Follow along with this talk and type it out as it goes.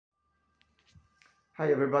Hi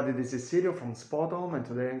everybody, this is Sirio from Spotahome and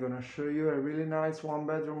today I'm gonna show you a really nice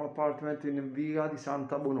one-bedroom apartment in Via di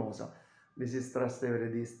Santa Bonosa. This is Trastevere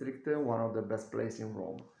district, one of the best places in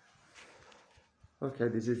Rome. Okay,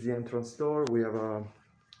 this is the entrance door. We have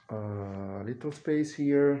a little space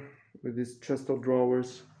here with this chest of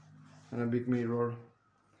drawers and a big mirror.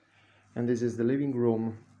 And this is the living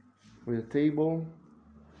room with a table,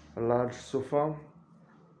 a large sofa,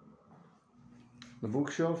 the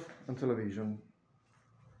bookshelf and television.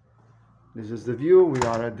 This is the view. We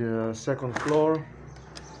are at the second floor.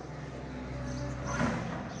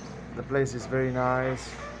 The place is very nice.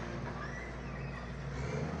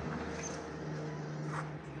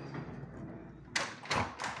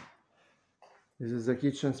 This is the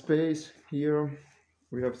kitchen space. Here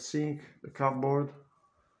we have sink, the cupboard,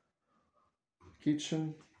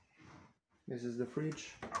 kitchen. This is the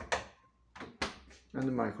fridge and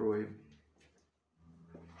the microwave.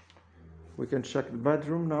 We can check the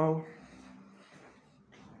bedroom now.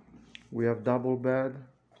 We have double bed,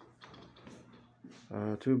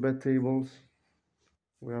 two bed tables.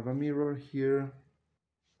 We have a mirror here.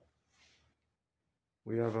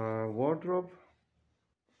 We have a wardrobe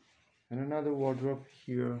and another wardrobe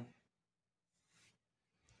here.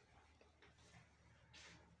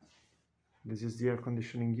 This is the air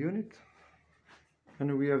conditioning unit.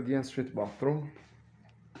 And we have the ensuite bathroom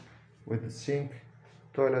with the sink,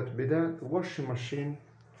 toilet, bidet, washing machine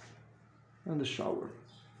and the shower.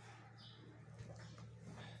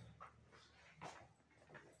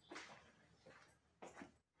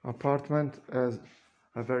 Apartment has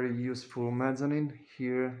a very useful mezzanine.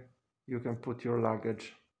 Here you can put your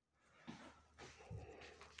luggage.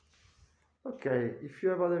 Okay, if you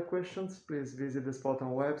have other questions, please visit the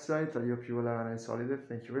Spotahome website. I hope you will have a nice holiday.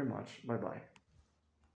 Thank you very much. Bye bye.